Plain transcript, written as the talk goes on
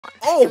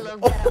Oh,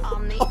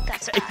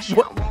 okay.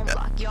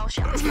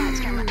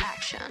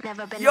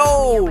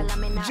 Yo,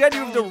 Jenny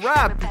with the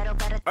rap.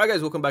 Alright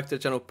guys, welcome back to the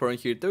channel. Pearl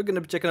here. Today we're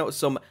gonna be checking out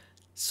some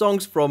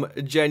songs from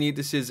Jennie.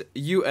 This is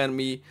You and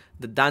Me,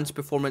 the dance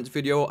performance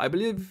video. I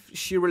believe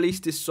she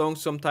released this song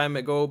some time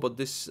ago, but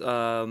this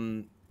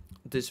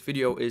this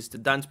video is the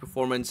dance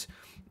performance.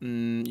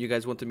 You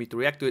guys wanted me to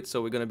react to it,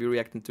 so we're gonna be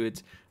reacting to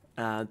it.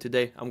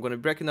 Today I'm going to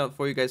be breaking out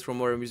for you guys from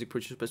more music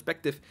producer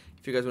perspective.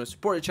 If you guys want to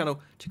support the channel,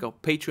 check out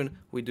Patreon.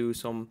 We do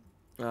some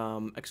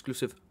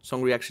exclusive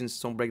song reactions,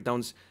 song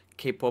breakdowns,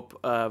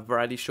 K-pop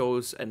variety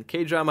shows, and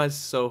K-dramas.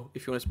 So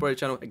if you want to support the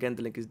channel, again,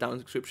 the link is down in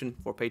the description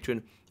for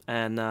Patreon.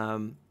 And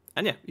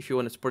yeah, if you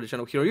want to support the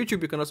channel here on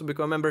YouTube, you can also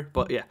become a member.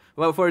 But yeah,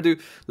 without further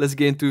ado, let's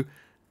get into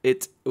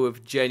it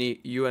with Jennie,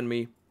 You and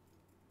Me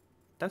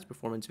dance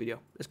performance video.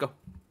 Let's go.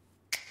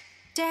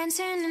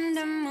 Dancing in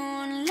the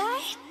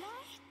moonlight.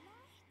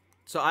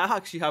 So I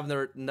actually have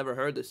never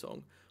heard this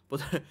song,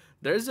 but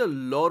there's a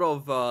lot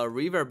of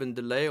reverb and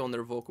delay on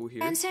their vocal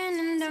here. Dancing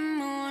in the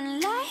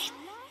moonlight.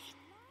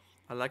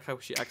 I like how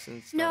she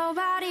accents that.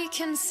 Nobody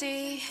can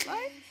see.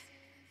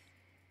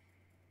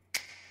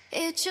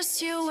 It's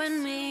just you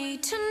and me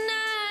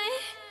tonight.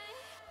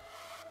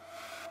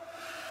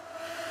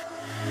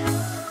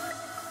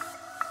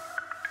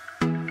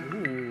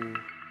 Ooh.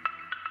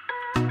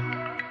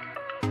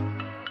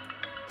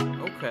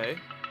 Okay.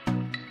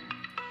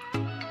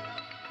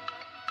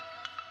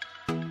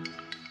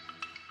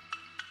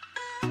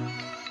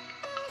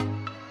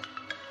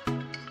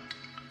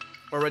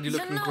 Already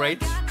looking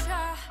great. You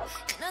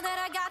know that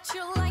I got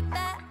you like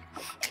that.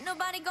 Ain't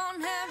nobody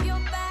gonna have your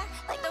back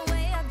like the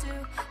way I do.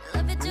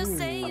 Love it, just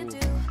say you do.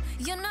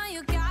 You know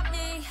you got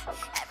me.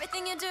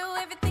 Everything you do,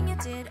 everything you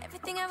did,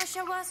 everything I wish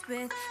I was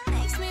with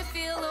makes me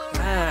feel alright.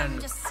 Man,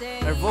 just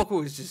say her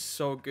vocal is just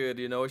so good,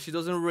 you know. She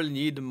doesn't really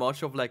need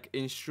much of like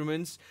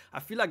instruments. I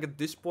feel like at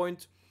this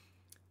point,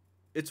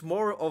 it's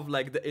more of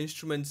like the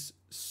instruments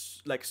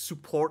like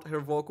support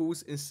her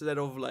vocals instead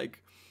of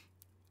like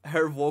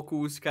her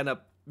vocals kind of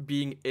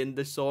being in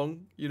the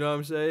song, you know what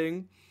I'm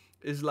saying?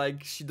 It's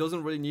like she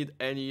doesn't really need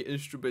any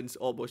instruments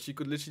almost. She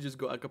could literally just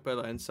go a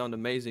cappella and sound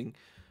amazing.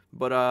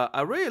 But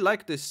I really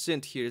like this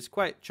synth here. It's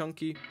quite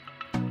chunky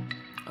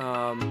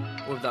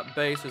with that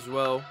bass as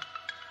well.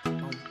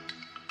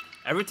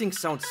 Everything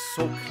sounds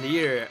so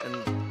clear and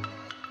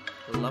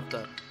I love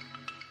that.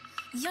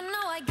 you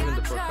know I Even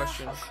the got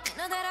percussion. you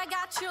know that I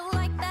got you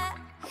like that.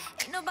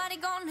 Ain't nobody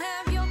gonna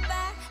have your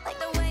back like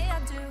the way I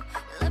do.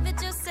 Love it,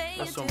 just say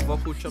There's you some do.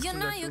 vocal chops You in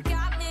know there you too.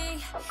 got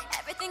me.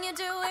 Everything you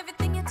do,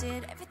 everything you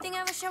did, everything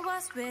I wish I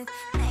was with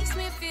makes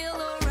me feel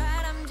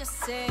alright. I'm just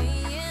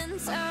saying,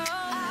 so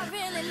I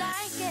really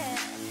like it.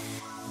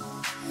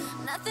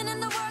 Nothing in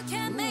the world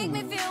can make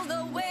me feel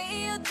the way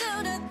you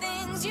do the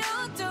things you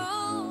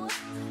do.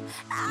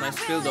 Nice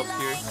build up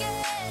here.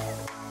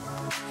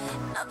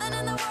 Nothing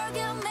in the world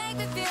can make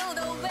me feel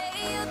the way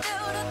you do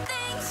the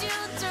things you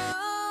do.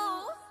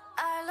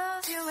 I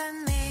love you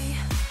and me,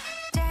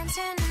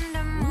 dancing in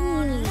the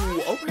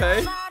moonlight. Ooh, okay.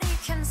 Nobody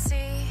can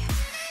see.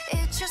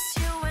 It's just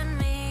you and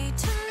me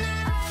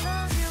tonight. I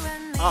love you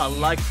and me. I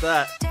like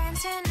that.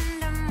 Dancing in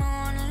the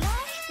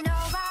moonlight.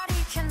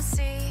 Nobody can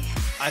see.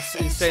 That's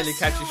insanely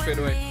catchy straight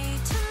away.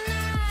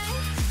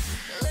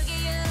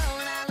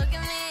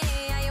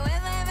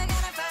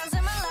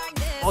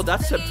 Oh,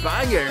 that's a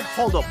banger.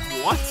 Hold up,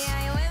 what?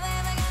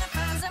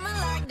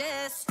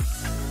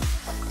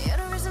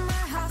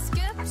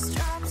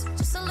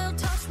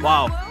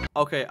 Wow.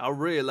 Okay, I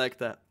really like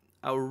that.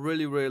 I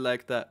really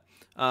like that.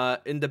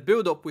 In the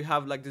build-up, we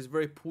have like this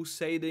very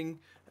pulsating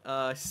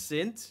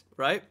synth,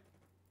 right?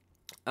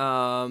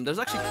 There's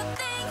actually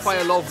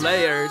quite a lot of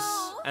layers,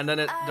 and then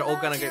they're all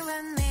gonna get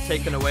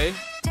taken away.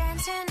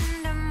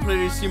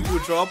 Pretty simple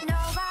drop.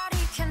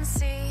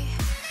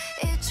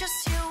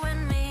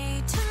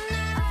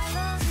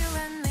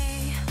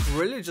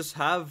 Really just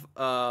have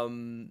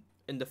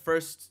in the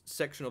first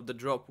section of the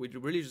drop, we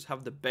really just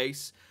have the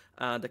bass,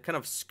 the kind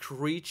of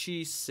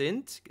screechy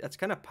synth that's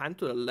kind of panned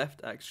to the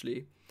left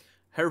actually,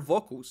 her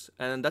vocals,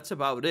 and that's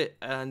about it.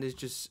 And it's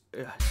just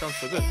it sounds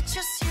so good.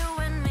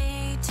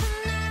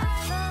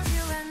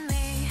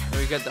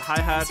 There you get the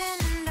hi-hats,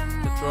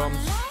 the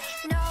drums.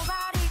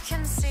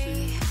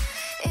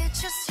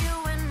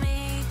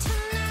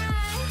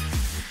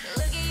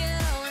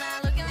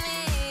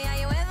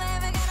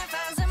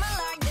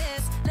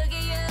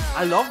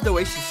 I love the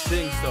way she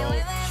sings though.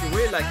 She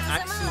really like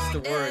accents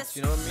the words,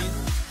 you know what I mean?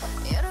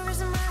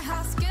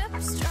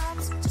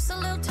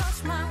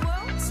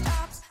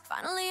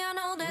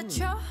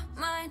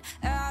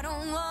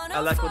 I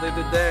like what they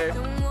did there.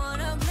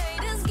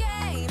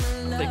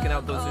 Taking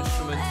out those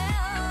instruments.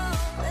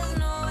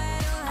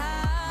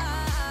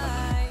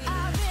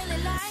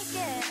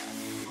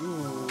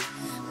 Ooh.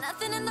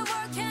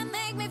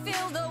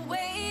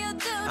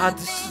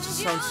 This just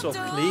sounds so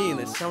clean.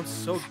 It sounds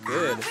so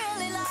good.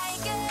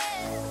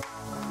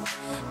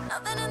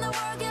 Nothing in the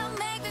world can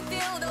make me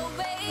feel the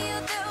way you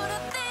do the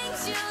things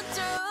you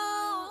do.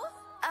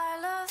 I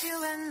love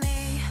you and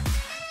me,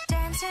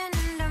 dancing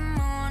in the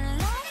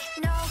moonlight.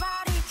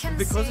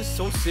 because it's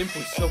so simple,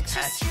 it's so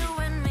catchy.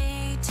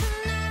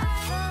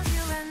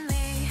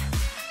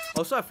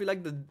 Also, I feel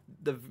like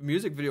the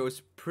music video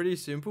is pretty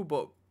simple,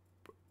 but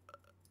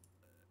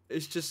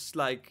it's just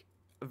like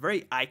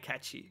very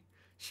eye-catchy.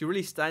 She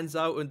really stands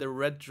out in the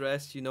red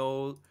dress, you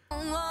know.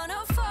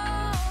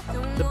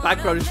 The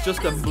background is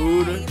just a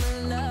mood.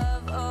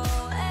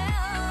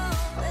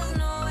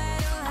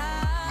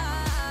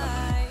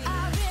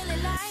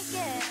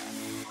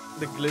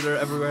 The glitter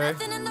everywhere.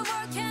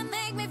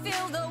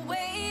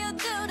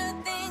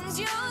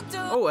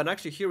 Oh, and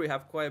actually here we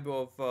have quite a bit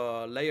of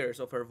layers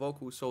of her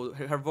vocals. So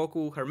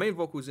her main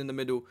vocal is in the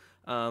middle,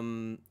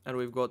 and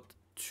we've got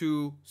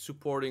two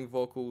supporting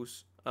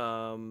vocals,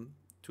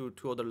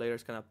 two other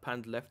layers kind of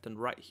panned left and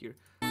right here.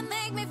 Kind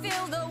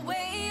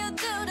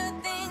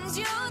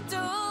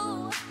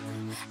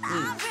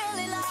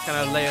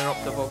of layering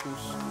up the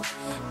vocals.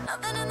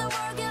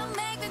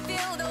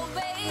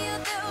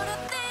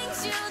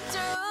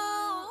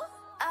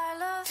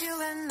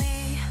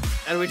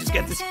 And we just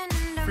get this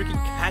freaking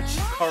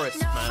catchy chorus,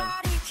 man.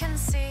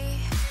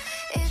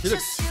 She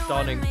looks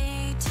stunning.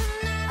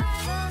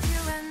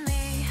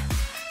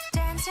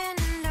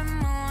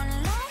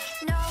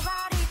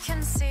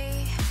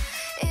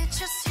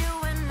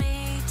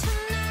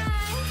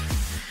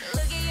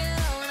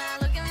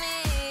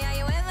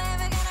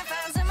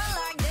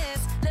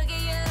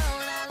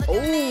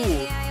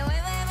 Oh!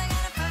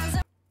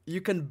 You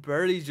can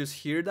barely just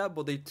hear that,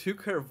 but they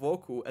took her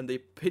vocal and they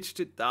pitched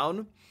it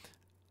down.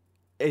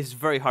 It's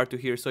very hard to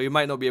hear, so you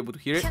might not be able to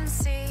hear it.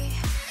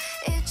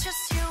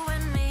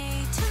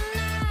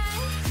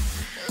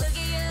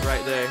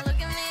 Right there.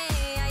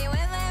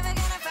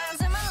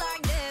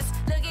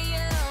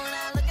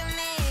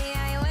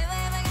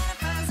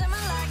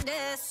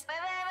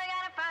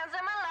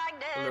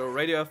 A little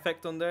radio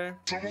effect on there.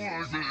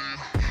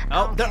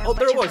 Oh, there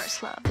it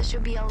was. This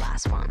should be your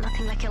last one.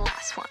 Nothing like your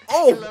last one.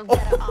 Oh,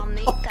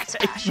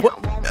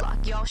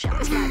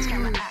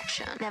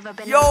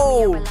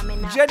 Yo,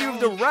 Jennie with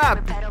the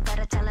rap.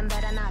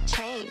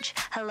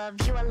 I love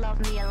you, I love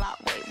me a lot.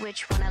 Wait,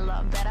 which one I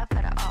love better?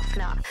 Better off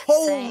not.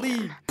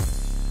 Holy.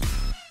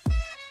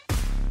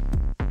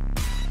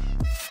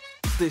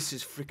 This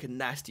is freaking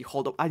nasty.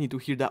 Hold up, I need to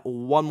hear that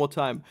one more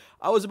time.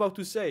 I was about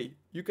to say,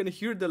 you can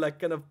hear the like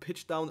kind of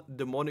pitched down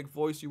demonic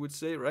voice, you would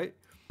say, right?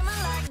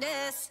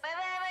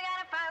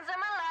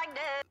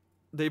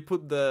 They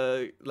put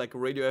the like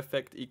radio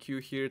effect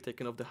EQ here,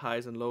 taking off the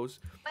highs and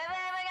lows.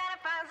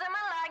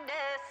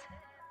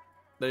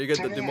 Then you get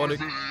the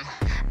demonic.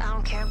 I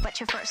don't care about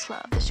your first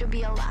love. This should be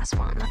your last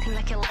one. Nothing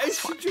like your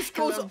last one. She just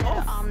goes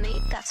off. On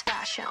me, that's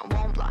fashion.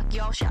 Won't block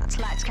your shots.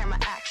 Lights, camera,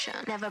 action.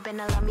 Never been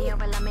a love me or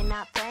a love me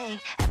not thing.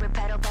 Every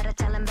pedal better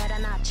tell him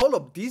better not. Hold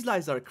up, these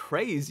lines are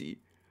crazy.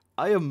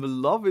 I am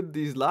loving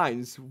these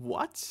lines.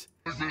 What?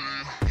 I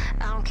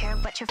don't care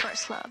about your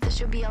first love. This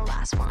should be your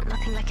last one.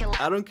 Nothing like your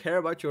last. I don't care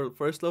about your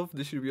first love.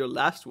 This should be your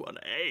last one.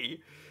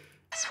 Hey.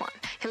 One.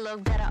 You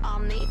look better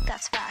on me,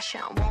 that's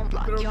fashion. Won't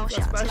block your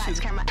shots,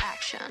 lights, camera,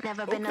 action.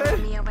 Never been a love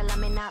me or a love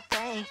me not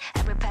thing.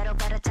 Every pedal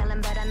better tell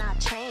him better not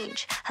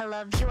change. I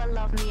love you, I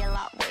love me a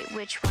lot. Wait,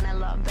 which one I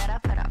love better?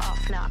 Better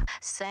off not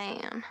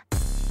saying.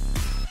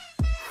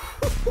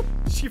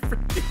 She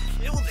freaking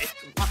killed it.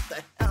 What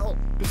the hell?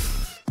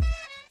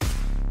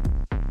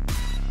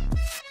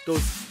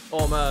 Those,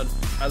 oh man,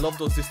 I love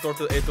those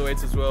distorted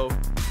 808s as well.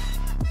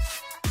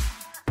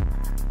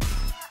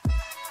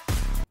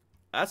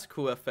 That's a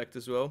cool effect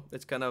as well.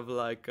 It's kind of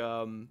like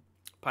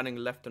panning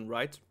left and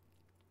right,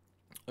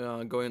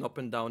 going up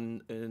and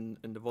down in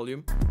the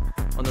volume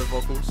on their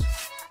vocals.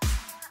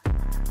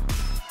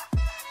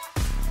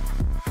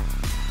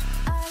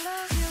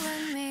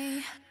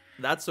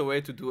 That's the way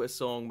to do a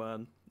song,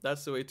 man.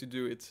 That's the way to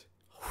do it.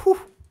 Whew.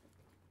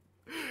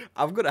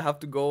 I'm gonna have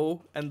to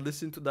go and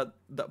listen to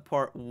that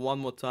part one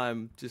more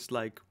time, just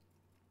like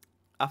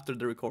after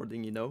the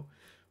recording, you know.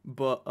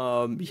 But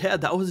yeah,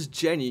 that was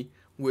Jennie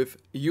with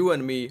You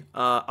and Me.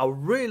 I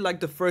really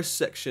like the first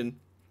section.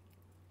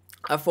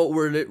 I thought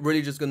we're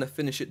really just gonna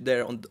finish it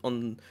there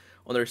on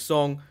her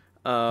song,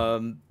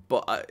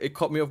 but it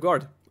caught me off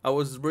guard. I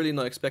was really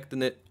not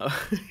expecting it.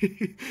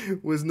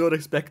 Was not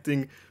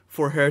expecting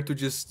for her to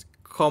just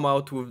come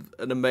out with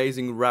an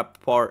amazing rap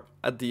part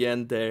at the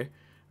end there.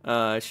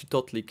 She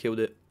totally killed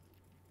it.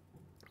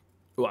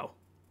 Wow.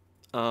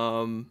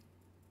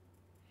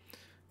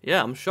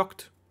 Yeah, I'm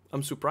shocked.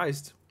 I'm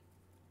surprised.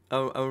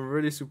 I'm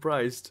really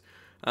surprised.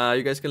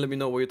 You guys can let me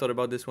know what you thought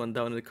about this one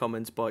down in the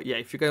comments. But yeah,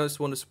 if you guys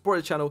want to support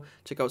the channel,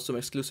 check out some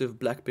exclusive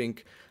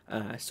Blackpink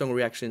song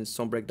reactions,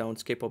 song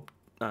breakdowns, K-pop,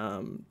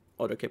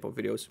 other K-pop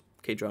videos,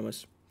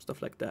 K-dramas,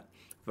 stuff like that.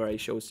 Variety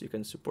shows. You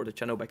can support the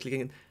channel by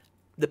clicking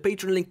the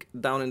Patreon link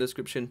down in the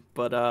description.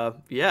 But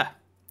yeah,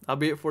 that'll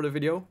be it for the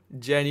video.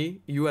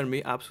 Jennie, You and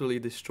Me absolutely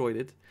destroyed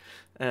it.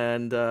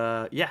 And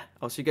yeah,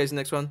 I'll see you guys in the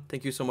next one.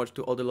 Thank you so much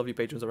to all the lovely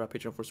patrons of our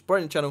Patreon for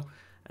supporting the channel.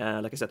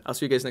 Like I said, I'll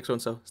see you guys next one.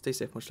 So stay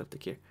safe, much love,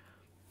 take care.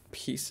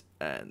 Peace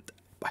and